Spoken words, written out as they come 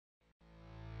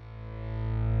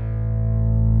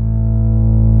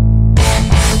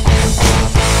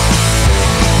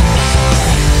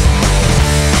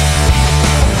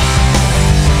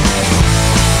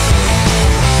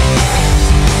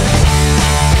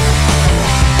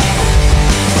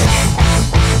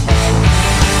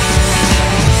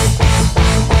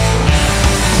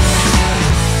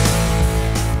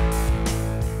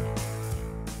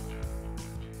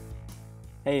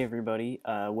everybody.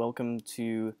 Welcome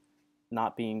to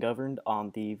Not Being Governed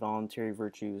on the Voluntary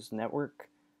Virtues Network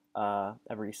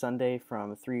every Sunday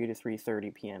from 3 to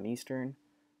 3:30 p.m. Eastern.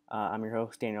 I'm your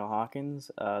host, Daniel Hawkins.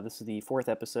 This is the fourth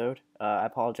episode. I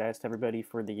apologize to everybody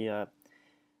for the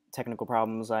technical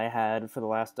problems I had for the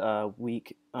last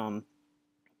week.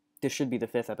 This should be the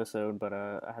fifth episode, but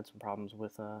I had some problems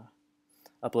with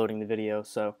uploading the video.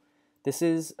 So this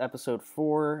is episode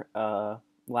 4.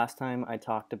 Last time I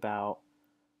talked about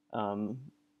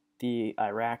the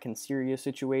Iraq and Syria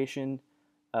situation,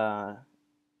 all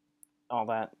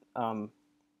that.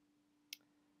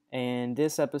 And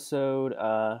this episode,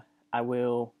 I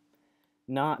will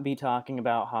not be talking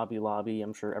about Hobby Lobby.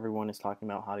 I'm sure everyone is talking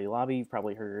about Hobby Lobby. You've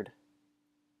probably heard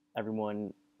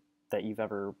everyone that you've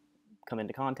ever come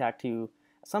into contact to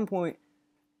at some point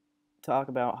talk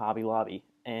about Hobby Lobby.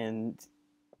 And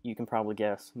you can probably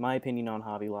guess my opinion on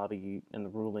Hobby Lobby and the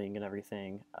ruling and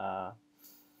everything,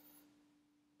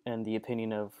 and the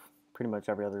opinion of pretty much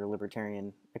every other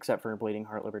libertarian, except for bleeding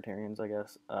heart libertarians, I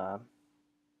guess.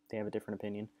 They have a different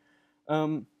opinion.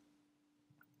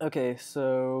 Okay,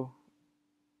 so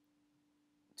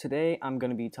today I'm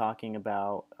going to be talking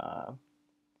about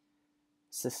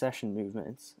secession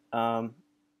movements.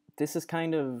 This is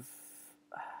kind of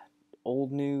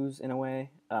old news in a way,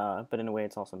 but in a way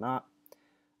it's also not.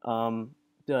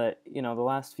 But, you know, the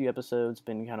last few episodes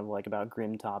been kind of like about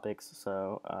grim topics,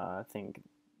 so I think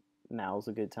now's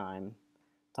a good time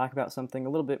to talk about something a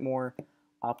little bit more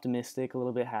optimistic, a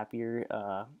little bit happier,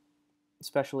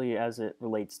 especially as it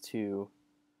relates to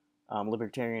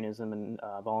libertarianism and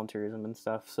voluntarism and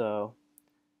stuff. So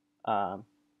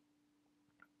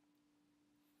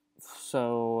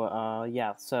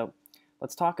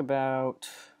let's talk about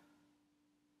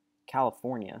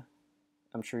California.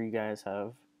 I'm sure you guys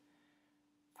have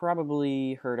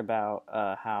probably heard about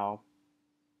how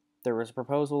there was a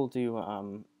proposal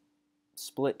to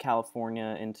split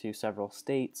California into several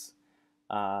states,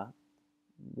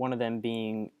 one of them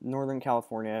being Northern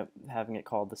California, having it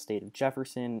called the state of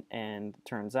Jefferson, and it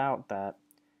turns out that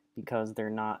because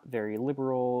they're not very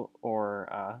liberal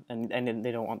or and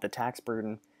they don't want the tax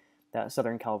burden that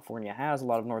Southern California has, a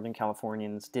lot of Northern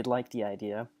Californians did like the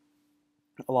idea.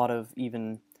 A lot of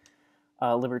even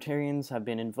libertarians have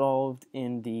been involved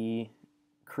in the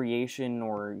creation,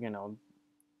 or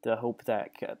the hope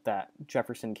that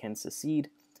Jefferson can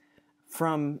secede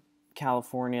from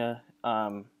California.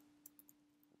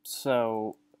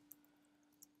 So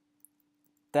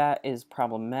that is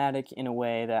problematic in a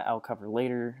way that I'll cover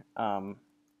later.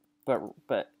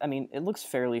 But I mean, it looks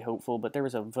fairly hopeful. But there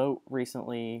was a vote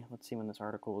recently. Let's see when this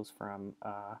article is from.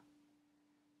 So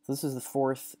this is the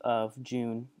 4th of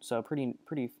June. So pretty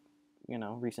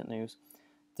recent news.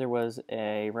 There was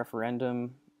a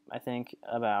referendum, I think,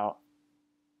 about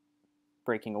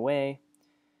breaking away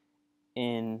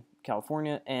in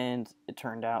California, and it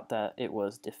turned out that it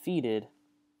was defeated.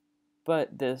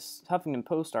 But this Huffington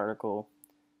Post article,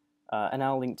 and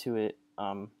I'll link to it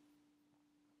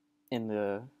in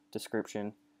the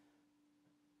description,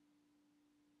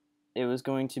 it was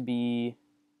going to be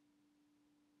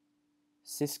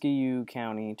Siskiyou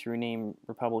County to rename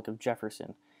Republic of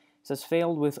Jefferson. It says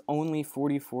failed with only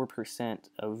 44%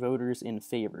 of voters in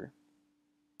favor.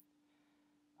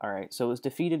 Alright, so it was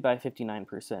defeated by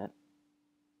 59%.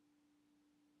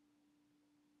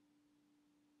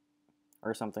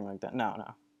 Or something like that.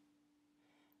 No.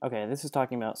 Okay, this is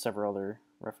talking about several other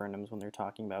referendums when they're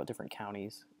talking about different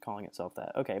counties calling itself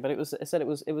that. Okay, but it said it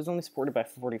was only supported by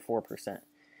 44%.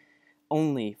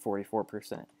 Only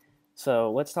 44%.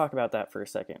 So let's talk about that for a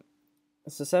second.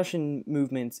 Secession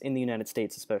movements in the United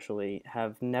States especially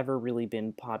have never really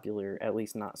been popular, at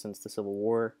least not since the Civil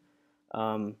War.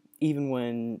 Even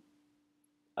when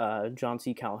John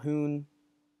C. Calhoun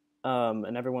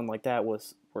and everyone like that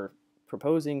were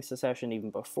proposing secession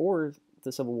even before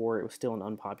the Civil War, it was still an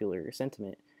unpopular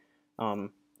sentiment.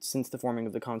 Since the forming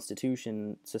of the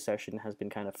Constitution, secession has been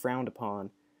kind of frowned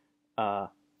upon.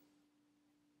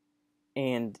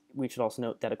 And we should also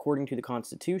note that according to the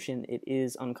Constitution, it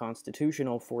is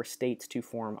unconstitutional for states to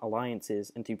form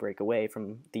alliances and to break away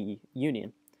from the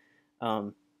Union.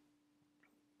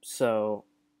 So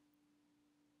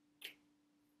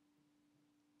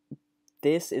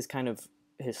this is kind of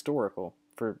historical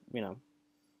for, or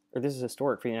this is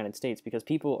historic for the United States, because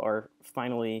people are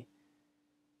finally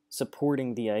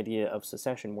supporting the idea of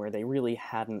secession where they really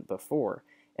hadn't before.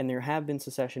 And there have been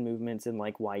secession movements in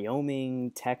like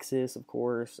Wyoming, Texas, of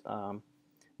course,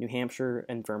 New Hampshire,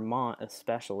 and Vermont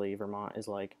especially. Vermont is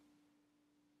like,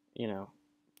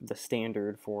 the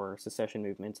standard for secession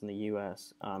movements in the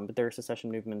U.S. But there are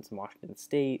secession movements in Washington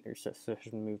State. There's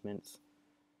secession movements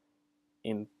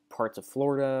in parts of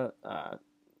Florida,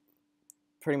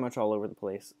 pretty much all over the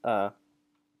place.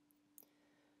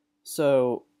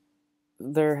 So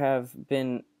there have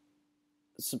been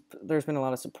there's been a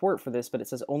lot of support for this, but it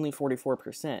says only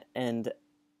 44%, and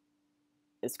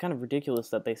it's kind of ridiculous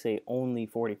that they say only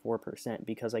 44%,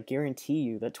 because I guarantee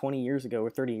you that 20 years ago or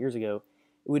 30 years ago,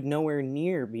 it would nowhere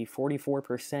near be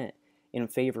 44% in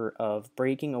favor of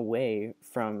breaking away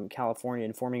from California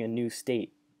and forming a new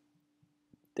state.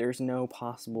 There's no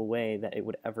possible way that it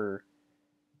would ever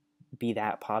be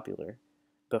that popular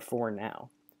before now,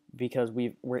 because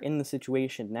we're in the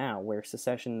situation now where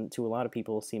secession to a lot of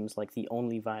people seems like the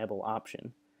only viable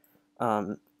option.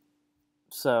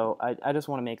 So I just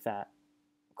want to make that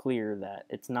clear, that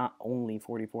it's not only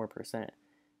 44%.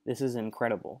 This is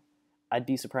incredible. I'd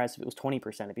be surprised if it was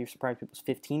 20%. I'd be surprised if it was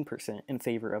 15% in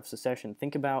favor of secession.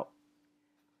 Think about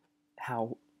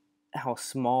how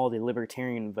small the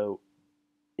libertarian vote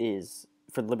is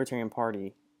for the Libertarian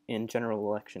Party in general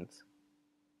elections.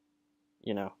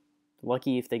 You know,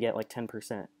 lucky if they get like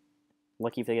 10%.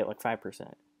 Lucky if they get like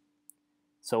 5%.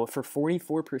 So for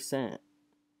 44%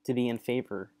 to be in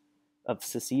favor of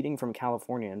seceding from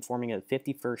California and forming a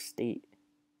 51st state,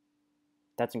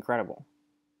 that's incredible.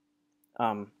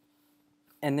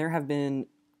 And there have been,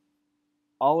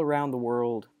 all around the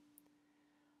world,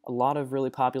 a lot of really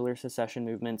popular secession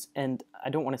movements, and I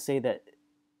don't want to say that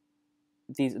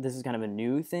this is kind of a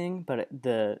new thing, but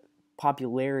the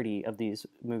popularity of these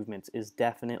movements is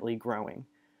definitely growing.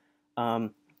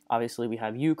 Obviously, we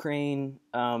have Ukraine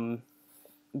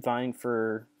vying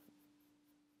for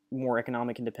more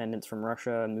economic independence from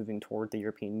Russia and moving toward the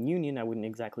European Union. I wouldn't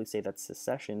exactly say that's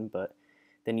secession, but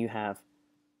then you have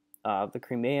the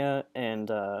Crimea and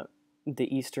the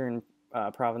eastern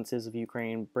provinces of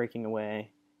Ukraine breaking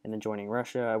away and then joining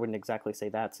Russia. I wouldn't exactly say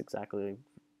that's exactly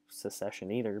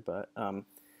secession either, but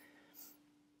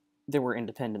there were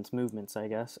independence movements, I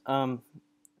guess.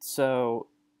 So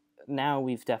now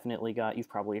we've definitely got, you've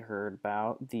probably heard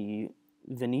about the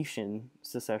Venetian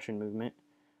secession movement.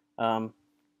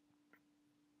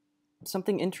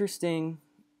 Something interesting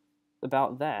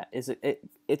about that is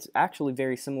it's actually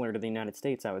very similar to the United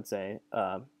States, I would say,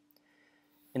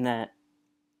 in that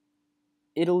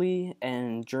Italy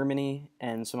and Germany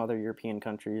and some other European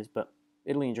countries, but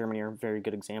Italy and Germany are very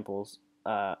good examples,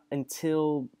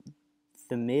 until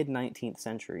the mid-19th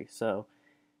century. So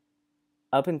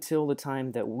up until the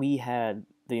time that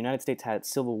the United States had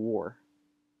civil war,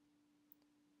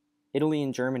 Italy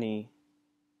and Germany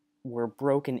were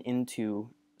broken into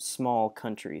small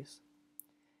countries.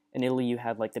 In Italy, you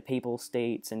had like the Papal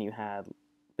States, and you had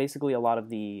basically a lot of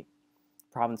the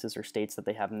provinces or states that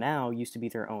they have now used to be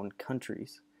their own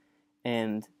countries.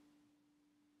 And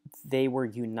they were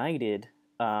united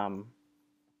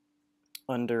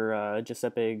under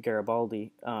Giuseppe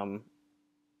Garibaldi, I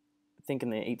think in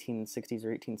the 1860s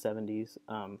or 1870s.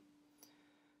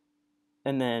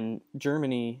 And then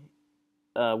Germany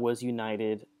was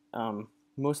united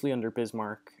mostly under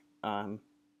Bismarck.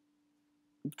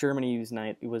 Germany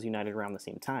was united around the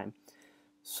same time.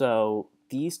 So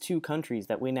these two countries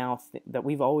that that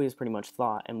we've always pretty much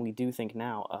thought, and we do think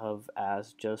now of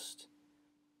as just,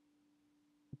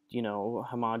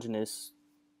 homogenous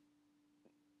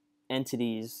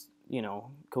entities,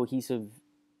 cohesive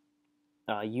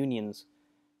unions,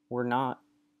 were not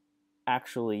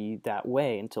actually that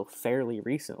way until fairly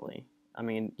recently. I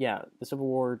mean, yeah, the Civil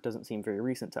War doesn't seem very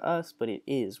recent to us, but it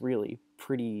is really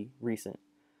pretty recent.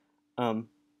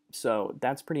 So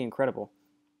that's pretty incredible.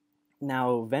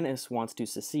 Now, Venice wants to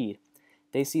secede.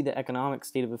 They see the economic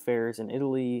state of affairs in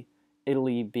Italy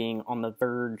being on the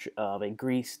verge of a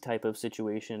Greece type of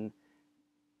situation.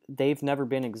 They've never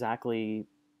been exactly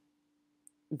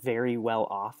very well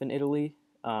off in Italy.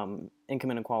 Income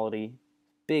inequality,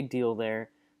 big deal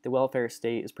there. The welfare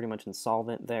state is pretty much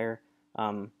insolvent there.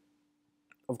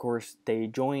 Of course, they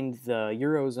joined the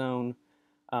Eurozone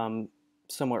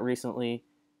somewhat recently,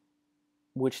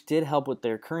 which did help with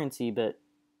their currency, but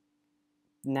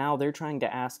now they're trying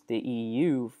to ask the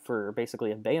EU for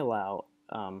basically a bailout.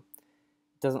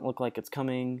 Doesn't look like it's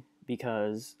coming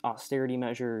because austerity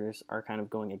measures are kind of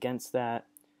going against that.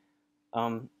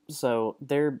 So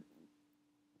they're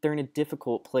in a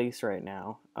difficult place right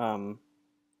now.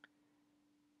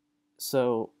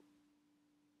 So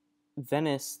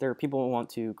Venice, there are people who want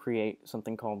to create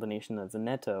something called the Nation of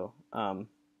Veneto.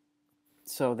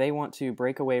 So they want to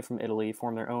break away from Italy,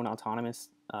 form their own autonomous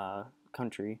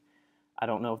country. I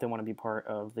don't know if they want to be part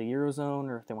of the Eurozone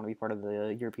or if they want to be part of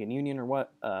the European Union or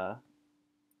what.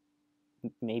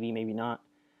 Maybe, maybe not.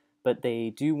 But they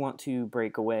do want to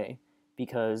break away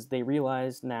because they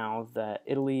realize now that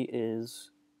Italy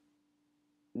is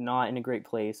not in a great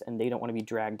place, and they don't want to be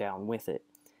dragged down with it.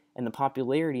 And the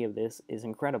popularity of this is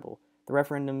incredible. The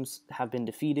referendums have been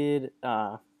defeated.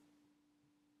 You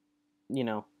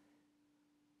know,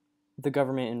 the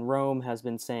government in Rome has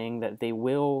been saying that they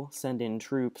will send in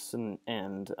troops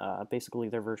and basically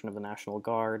their version of the National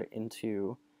Guard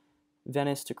into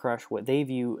Venice to crush what they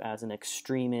view as an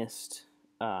extremist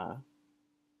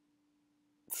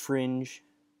fringe,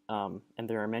 and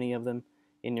there are many of them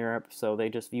in Europe, so they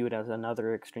just view it as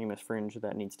another extremist fringe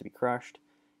that needs to be crushed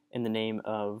in the name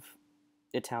of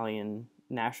Italian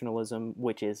nationalism,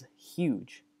 which is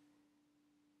huge.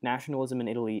 Nationalism in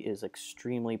Italy is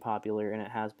extremely popular, and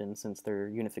it has been since their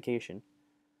unification.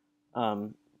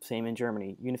 Same in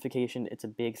Germany. Unification, it's a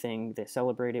big thing. They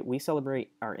celebrate it. We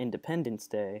celebrate our Independence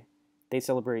Day. They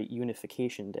celebrate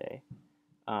Unification Day.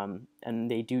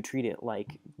 And they do treat it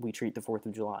like we treat the 4th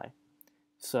of July.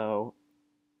 So,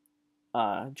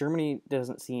 Germany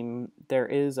doesn't seem... There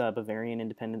is Bavarian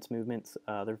independence movements.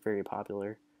 They're very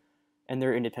popular. And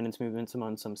there are independence movements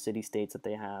among some city-states that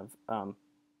they have.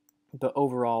 But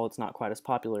overall, it's not quite as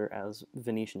popular as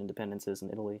Venetian independence is in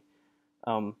Italy.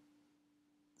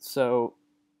 So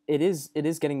it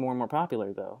is getting more and more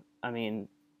popular, though. I mean,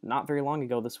 not very long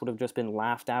ago, this would have just been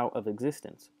laughed out of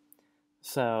existence.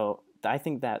 So I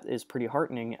think that is pretty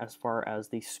heartening as far as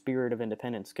the spirit of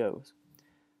independence goes.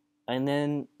 And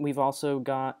then we've also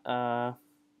got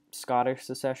Scottish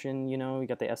secession, you know, you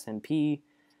got the SNP.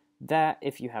 That,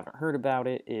 if you haven't heard about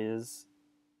it, is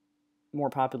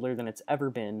more popular than it's ever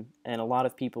been, and a lot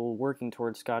of people working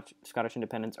towards Scottish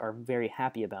independence are very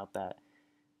happy about that.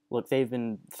 Look, they've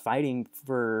been fighting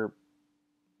for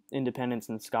independence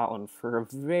in Scotland for a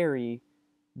very,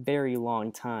 very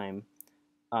long time,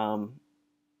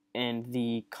 and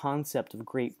the concept of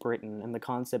Great Britain and the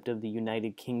concept of the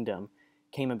United Kingdom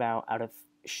came about out of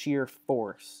sheer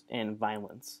force and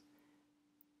violence.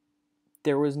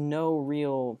 There was no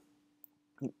real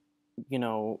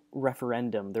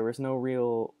referendum. There was no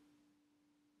real,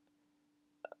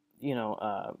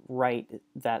 right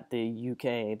that the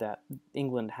UK, that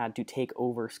England had to take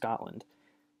over Scotland.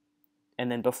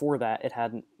 And then before that, it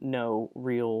had no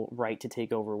real right to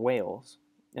take over Wales.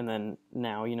 And then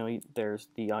now, there's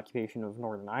the occupation of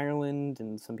Northern Ireland,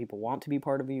 and some people want to be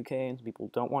part of the UK, and some people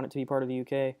don't want it to be part of the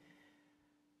UK.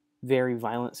 Very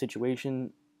violent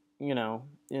situation,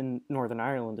 in Northern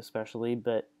Ireland especially.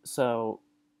 But so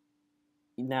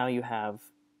now you have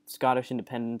Scottish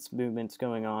independence movements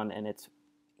going on, and it's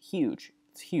huge.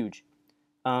 It's huge.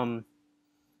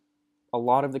 A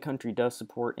lot of the country does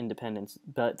support independence,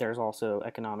 but there's also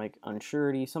economic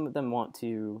unsurety. Some of them want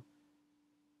to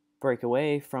break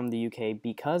away from the UK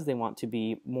because they want to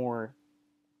be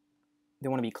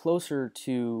closer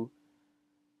to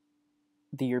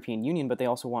the European Union, but they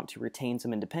also want to retain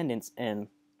some independence. And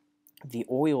the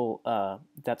oil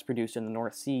that's produced in the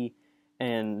North Sea,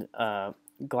 and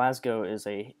Glasgow is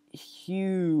a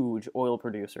huge oil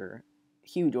producer.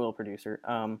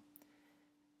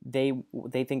 They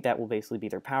think that will basically be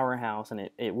their powerhouse, and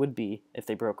it would be if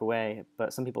they broke away.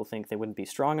 But some people think they wouldn't be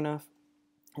strong enough,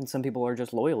 and some people are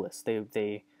just loyalists.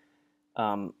 They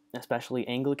especially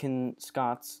Anglican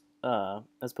Scots,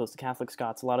 as opposed to Catholic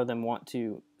Scots, a lot of them want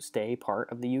to stay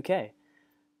part of the UK,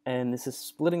 and this is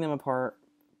splitting them apart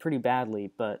pretty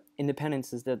badly. But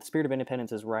the spirit of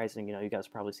independence is rising. You guys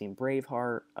have probably seen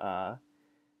Braveheart.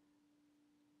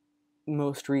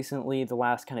 Most recently, the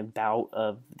last kind of bout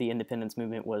of the independence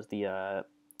movement was the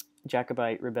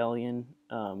Jacobite rebellion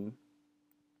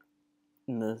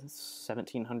in the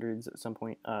 1700s at some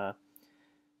point.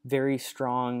 Very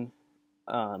strong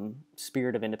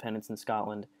spirit of independence in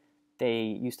Scotland. They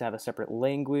used to have a separate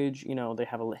language. They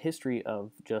have a history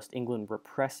of just England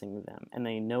repressing them, and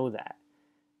they know that.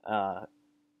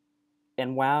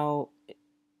 And while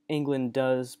England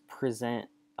does present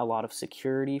a lot of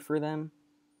security for them,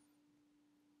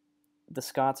 the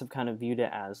Scots have kind of viewed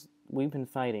it as, we've been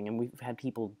fighting and we've had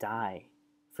people die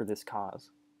for this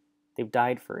cause. They've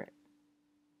died for it.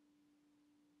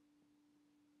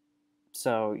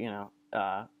 So,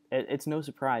 it's no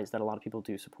surprise that a lot of people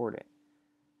do support it.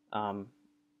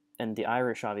 And the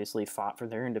Irish obviously fought for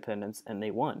their independence, and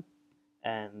they won.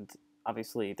 And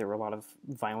obviously there were a lot of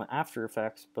violent after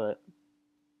effects, but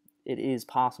it is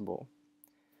possible.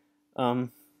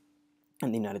 And the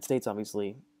United States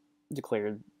obviously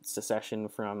declared secession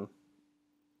from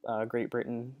Great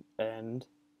Britain and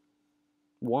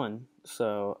won.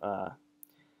 So,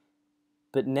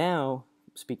 but now,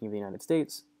 speaking of the United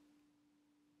States,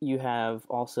 you have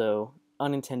also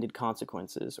unintended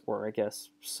consequences, or I guess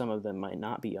some of them might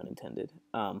not be unintended.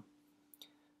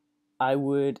 I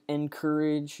would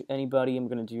encourage anybody, I'm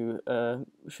going to do a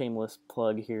shameless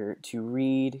plug here, to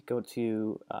read. Go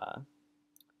to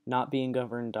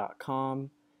notbeinggoverned.com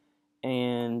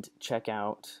and check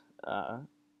out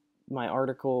my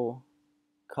article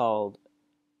called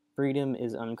Freedom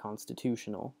is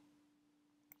Unconstitutional,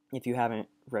 if you haven't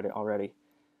read it already.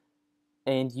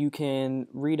 And you can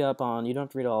read up on, you don't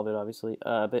have to read all of it, obviously,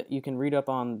 but you can read up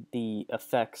on the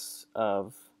effects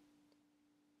of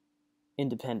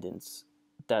independence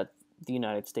that the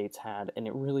United States had, and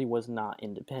it really was not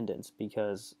independence,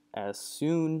 because as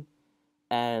soon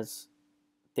as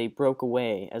they broke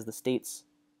away, as the states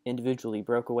individually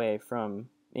broke away from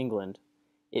England,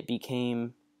 it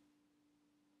became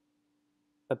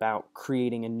about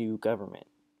creating a new government.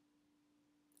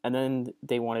 And then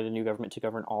they wanted a new government to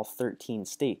govern all 13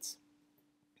 states.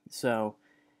 So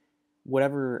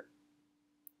whatever,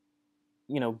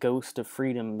 ghost of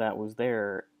freedom that was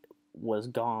there was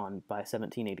gone by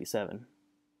 1787,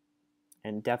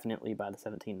 and definitely by the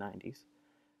 1790s.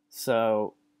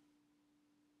 So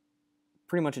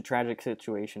pretty much a tragic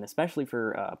situation, especially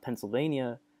for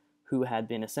Pennsylvania, who had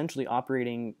been essentially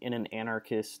operating in an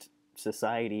anarchist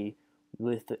society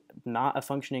with not a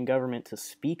functioning government to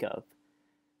speak of.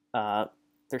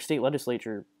 Their state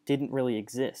legislature didn't really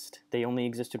exist. They only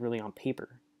existed really on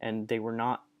paper, and they were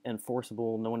not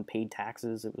enforceable. No one paid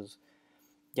taxes. It was,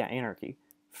 anarchy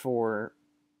for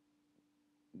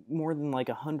more than like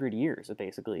 100 years,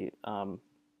 basically.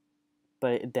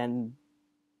 But then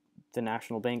the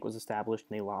National Bank was established,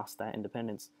 and they lost that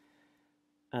independence,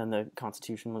 and the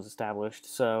Constitution was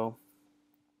established. So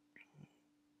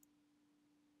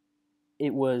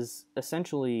it was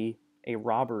essentially a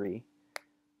robbery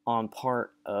on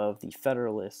part of the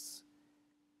Federalists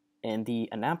and the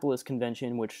Annapolis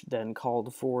Convention, which then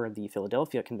called for the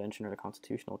Philadelphia Convention, or the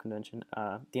Constitutional Convention.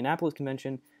 The Annapolis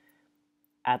Convention,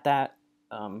 at that,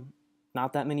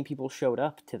 not that many people showed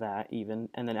up to that even,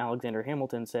 and then Alexander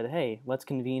Hamilton said, hey, let's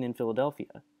convene in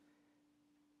Philadelphia.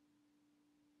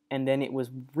 And then it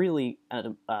was really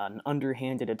an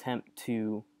underhanded attempt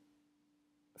to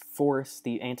force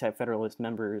the anti-Federalist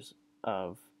members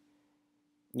of,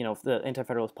 the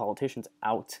anti-Federalist politicians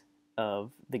out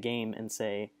of the game and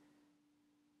say,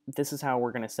 this is how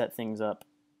we're going to set things up.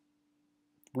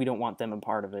 We don't want them a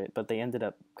part of it. But they ended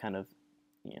up kind of,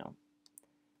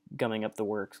 gumming up the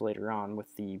works later on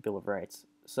with the Bill of Rights.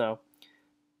 So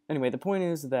anyway, the point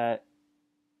is that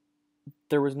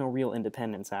there was no real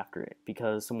independence after it,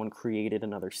 because someone created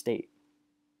another state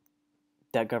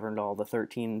that governed all the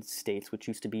 13 states, which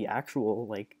used to be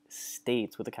actual,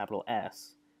 states with a capital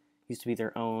S. Used to be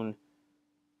their own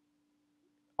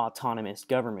autonomous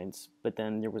governments, but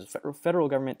then there was a federal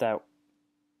government that,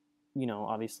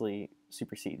 obviously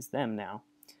supersedes them now.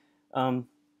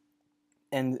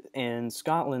 And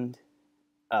Scotland,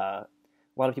 a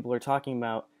lot of people are talking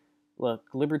about, look,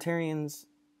 libertarians,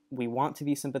 we want to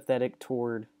be sympathetic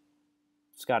toward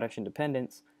Scottish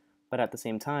independence, but at the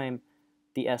same time,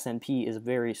 the SNP is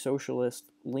very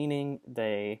socialist leaning.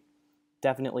 They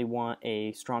definitely want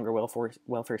a stronger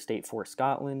welfare state for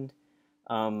Scotland.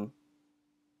 In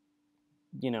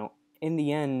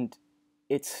the end,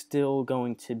 it's still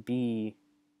going to be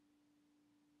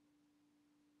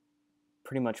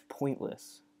pretty much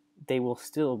pointless. They will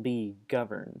still be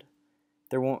governed.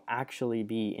 There won't actually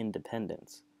be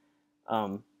independence.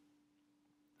 And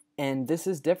this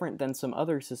is different than some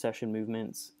other secession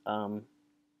movements,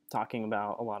 talking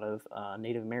about a lot of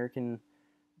Native American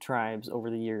tribes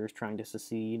over the years trying to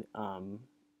secede,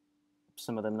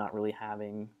 some of them not really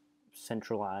having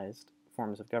centralized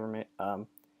forms of government,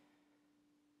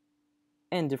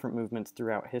 and different movements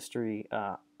throughout history.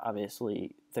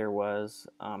 Obviously, there was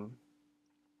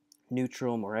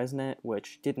Neutral Moresnet,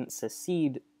 which didn't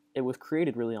secede. It was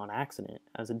created really on accident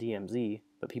as a DMZ,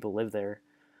 but people live there,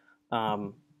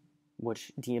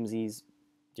 which DMZs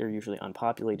are usually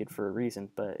unpopulated for a reason,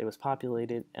 but it was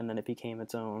populated, and then it became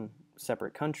its own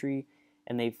separate country,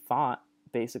 and they fought,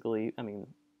 basically,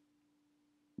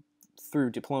 through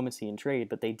diplomacy and trade,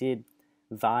 but they did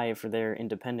vie for their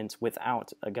independence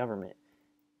without a government.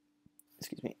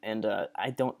 Excuse me. And I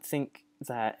don't think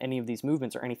that any of these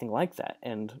movements are anything like that.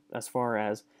 And as far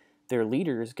as their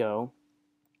leaders go,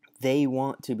 they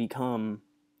want to be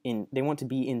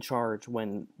in charge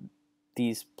when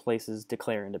these places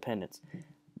declare independence.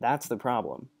 That's the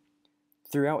problem.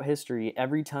 Throughout history,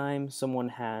 every time someone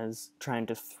has tried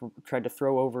to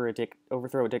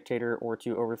overthrow a dictator, or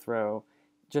to overthrow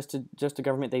just a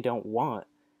government they don't want,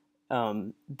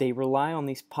 they rely on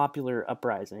these popular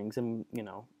uprisings, and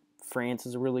France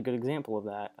is a really good example of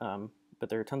that. But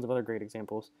there are tons of other great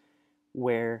examples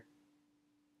where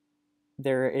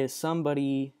there is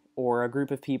somebody or a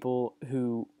group of people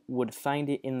who would find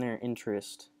it in their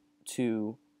interest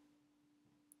to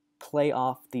play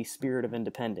off the spirit of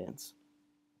independence,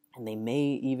 and they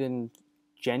may even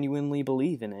genuinely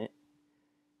believe in it,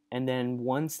 and then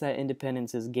once that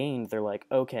independence is gained, they're like,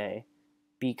 okay,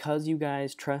 because you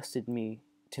guys trusted me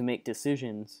to make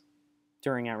decisions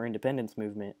during our independence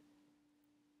movement,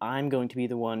 I'm going to be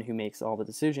the one who makes all the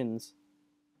decisions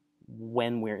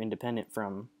when we're independent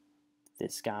from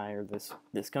this guy or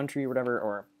this country or whatever,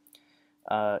 or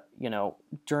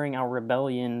during our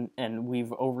rebellion and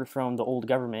we've overthrown the old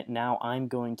government, now I'm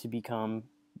going to become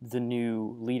the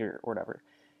new leader or whatever.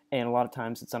 And a lot of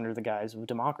times it's under the guise of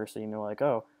democracy, and they're like,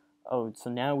 oh, so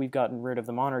now we've gotten rid of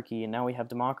the monarchy and now we have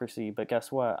democracy, but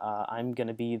guess what? I'm going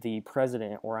to be the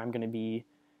president, or I'm going to be,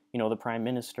 the prime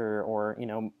minister, or,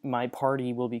 my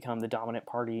party will become the dominant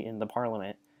party in the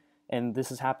parliament. And this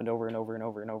has happened over and over and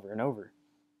over and over and over.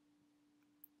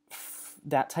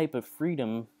 That type of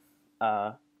freedom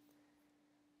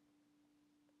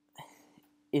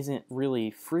isn't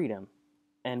really freedom.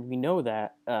 And we know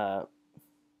that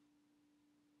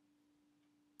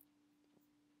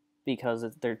because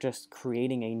they're just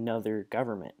creating another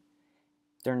government.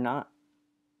 They're not,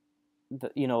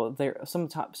 some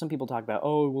people talk about,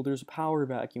 oh, well, there's a power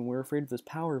vacuum. We're afraid of this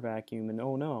power vacuum, and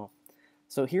oh no.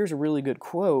 So here's a really good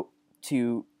quote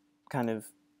to kind of,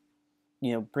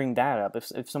 bring that up.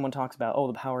 If someone talks about, oh,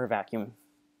 the power vacuum,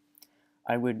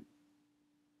 I would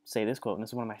say this quote, and this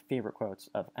is one of my favorite quotes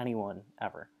of anyone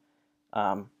ever.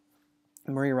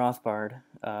 Murray Rothbard,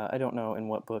 I don't know in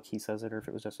what book he says it or if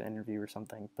it was just an interview or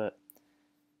something, but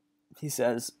he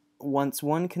says, once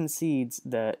one concedes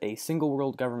that a single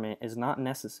world government is not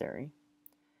necessary,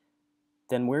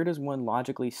 then where does one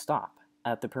logically stop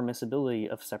at the permissibility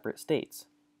of separate states?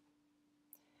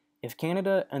 If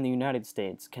Canada and the United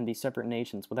States can be separate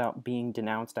nations without being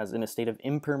denounced as in a state of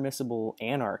impermissible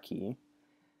anarchy,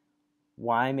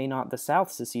 why may not the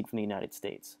South secede from the United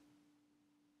States?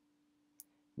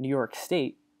 New York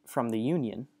State from the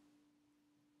Union,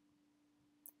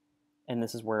 and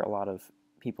this is where a lot of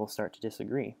people start to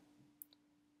disagree.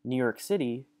 New York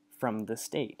City from the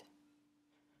state.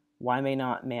 Why may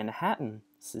not Manhattan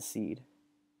secede?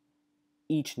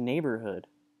 Each neighborhood,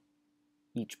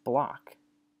 each block,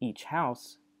 each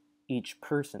house, each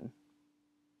person.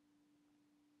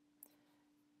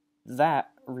 That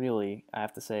really, I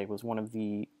have to say, was one of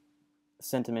the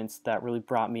sentiments that really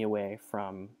brought me away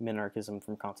from minarchism,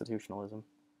 from constitutionalism.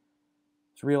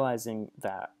 It's realizing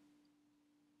that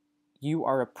you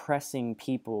are oppressing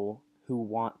people who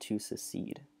want to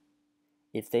secede.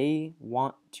 If they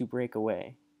want to break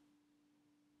away,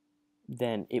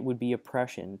 then it would be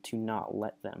oppression to not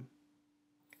let them.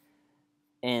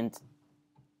 And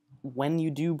when you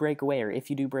do break away, or if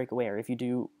you do break away, or if you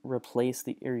do replace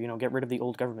get rid of the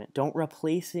old government, don't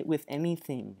replace it with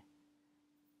anything.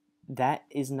 That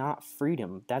is not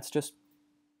freedom. That's just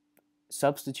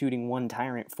substituting one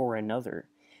tyrant for another.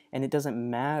 And it doesn't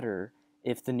matter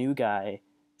if the new guy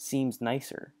seems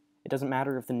nicer. It doesn't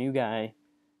matter if the new guy,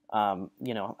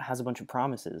 has a bunch of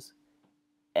promises.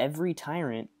 Every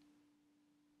tyrant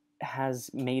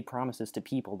has made promises to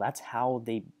people. That's how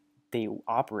they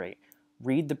operate.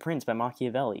 Read The Prince by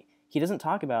Machiavelli. He doesn't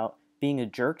talk about being a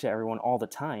jerk to everyone all the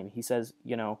time. He says,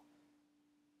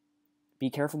 be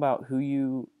careful about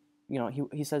who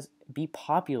he says, be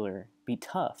popular, be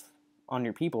tough on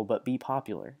your people, but be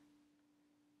popular.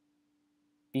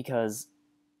 Because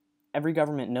every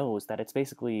government knows that it's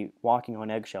basically walking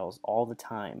on eggshells all the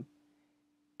time.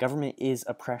 Government is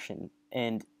oppression,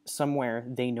 and somewhere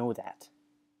they know that.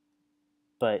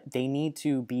 But they need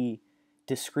to be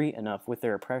discreet enough with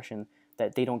their oppression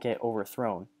that they don't get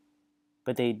overthrown.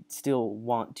 But they still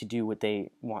want to do what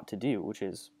they want to do, which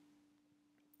is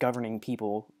governing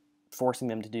people, forcing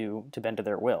them to bend to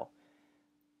their will.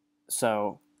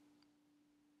 So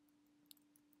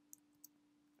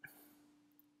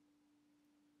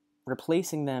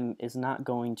replacing them is not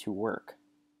going to work.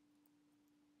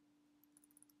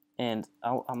 And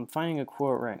I'm finding a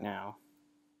quote right now.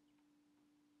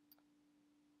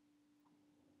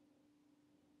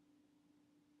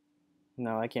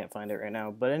 No, I can't find it right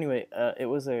now. But anyway, it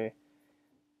was a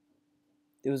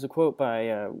quote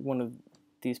by one of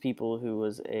these people who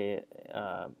was a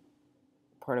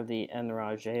part of the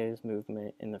Enragés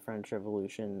movement in the French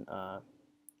Revolution,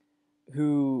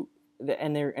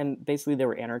 and basically they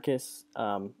were anarchists.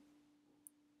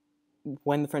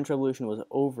 When the French Revolution was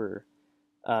over,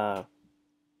 there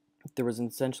was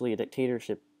essentially a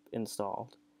dictatorship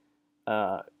installed,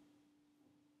 and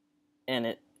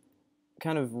it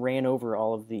kind of ran over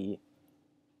all of the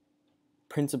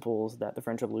principles that the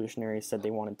French revolutionaries said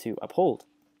they wanted to uphold.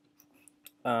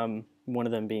 One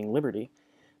of them being liberty.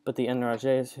 But the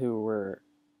Anarcho-Capitalists, who were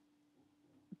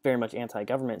very much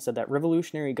anti-government, said that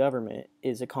revolutionary government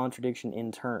is a contradiction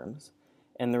in terms.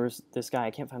 And there was this guy,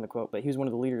 I can't find the quote, but he was one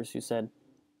of the leaders who said,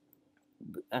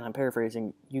 and I'm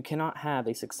paraphrasing, you cannot have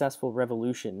a successful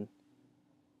revolution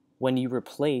when you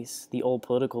replace the old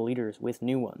political leaders with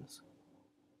new ones.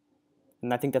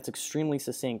 And I think that's extremely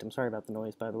succinct. I'm sorry about the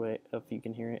noise, by the way, if you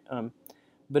can hear it.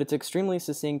 But it's extremely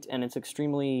succinct, and it's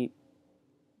extremely,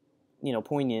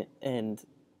 poignant, and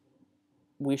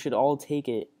we should all take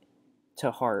it to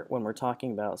heart when we're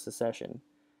talking about secession.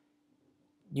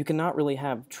 You cannot really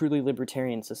have truly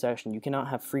libertarian secession. You cannot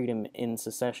have freedom in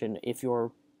secession if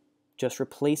you're just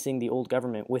replacing the old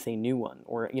government with a new one,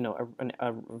 or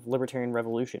a libertarian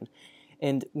revolution.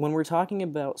 And when we're talking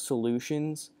about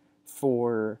solutions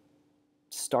for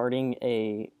starting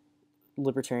a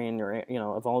libertarian or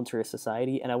a voluntarist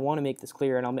society, and I want to make this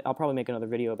clear, and I'll probably make another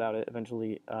video about it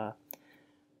eventually.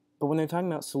 But when they're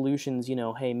talking about solutions,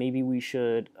 hey, maybe we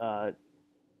should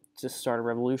just start a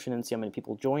revolution and see how many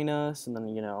people join us, and then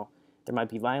there might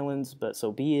be violence, but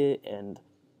so be it, and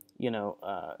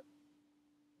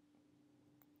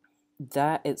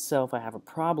that itself I have a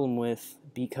problem with,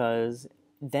 because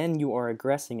then you are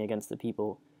aggressing against the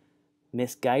people,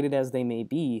 misguided as they may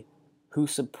be, who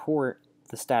support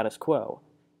the status quo.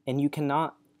 And you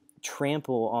cannot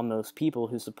trample on those people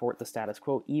who support the status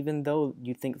quo, even though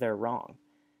you think they're wrong.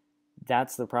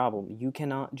 That's the problem. You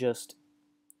can't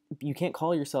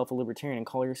call yourself a libertarian and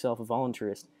call yourself a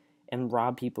voluntarist and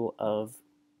rob people of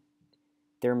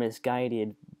their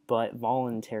misguided but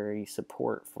voluntary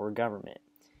support for government.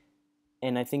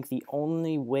 And I think the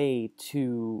only way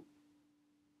to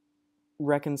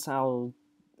reconcile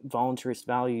voluntarist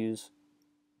values,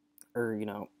 or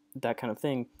that kind of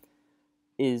thing,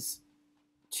 is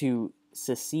to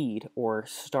secede or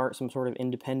start some sort of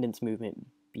independence movement,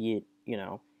 be it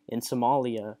in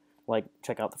Somalia. Like,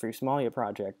 check out the Free Somalia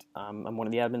Project. I'm one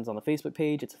of the admins on the Facebook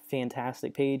page. It's a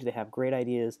fantastic page. They have great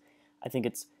ideas. I think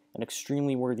it's an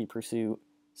extremely worthy pursuit.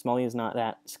 Somalia is not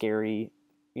that scary,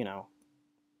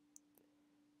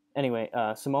 Anyway,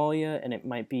 Somalia, and it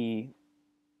might be,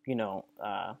 the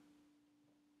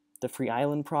Free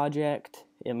Island Project.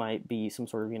 It might be some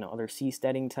sort of, other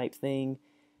seasteading type thing.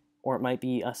 Or it might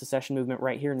be a secession movement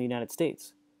right here in the United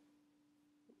States.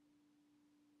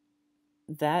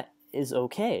 That is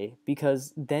okay,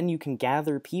 because then you can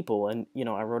gather people, and,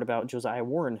 I wrote about Josiah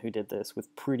Warren, who did this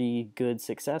with pretty good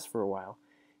success for a while.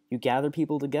 You gather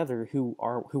people together who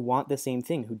want the same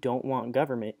thing, who don't want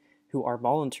government, who are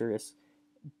voluntarists,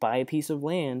 buy a piece of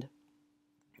land,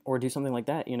 or do something like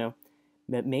that,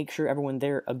 that make sure everyone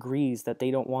there agrees that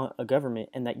they don't want a government,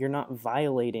 and that you're not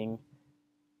violating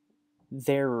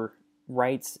their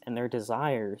rights and their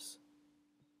desires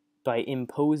by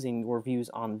imposing your views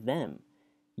on them.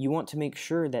 You want to make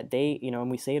sure that they, and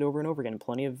we say it over and over again,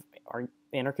 plenty of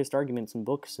anarchist arguments and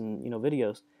books and,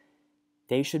 videos,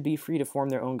 they should be free to form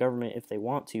their own government if they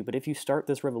want to. But if you start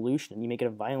this revolution and you make it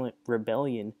a violent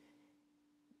rebellion,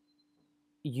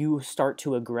 you start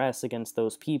to aggress against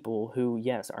those people who,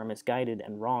 yes, are misguided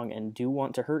and wrong and do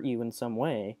want to hurt you in some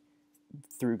way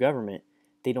through government.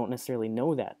 They don't necessarily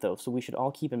know that, though. So we should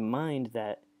all keep in mind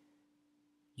that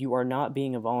you are not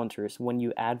being a voluntarist when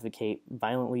you advocate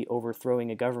violently overthrowing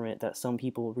a government that some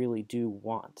people really do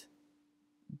want.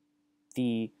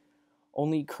 The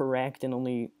only correct and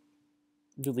only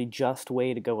really just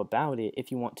way to go about it,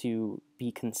 if you want to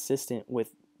be consistent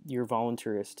with your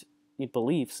voluntarist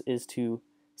beliefs, is to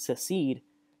secede,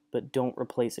 but don't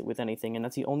replace it with anything. And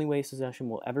that's the only way secession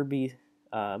will ever be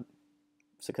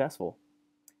successful,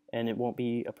 and it won't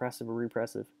be oppressive or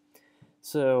repressive.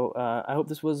 So I hope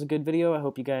this was a good video. I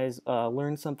hope you guys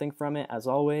learned something from it. As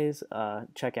always,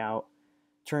 check out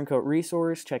Turncoat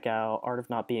Resource, check out Art of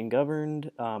Not Being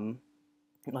Governed.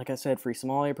 Like I said, Free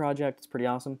Somalia Project, it's pretty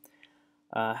awesome.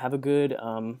 Have a good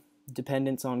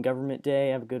Dependence on Government Day,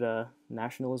 have a good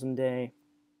Nationalism Day.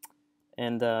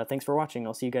 And thanks for watching.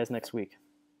 I'll see you guys next week.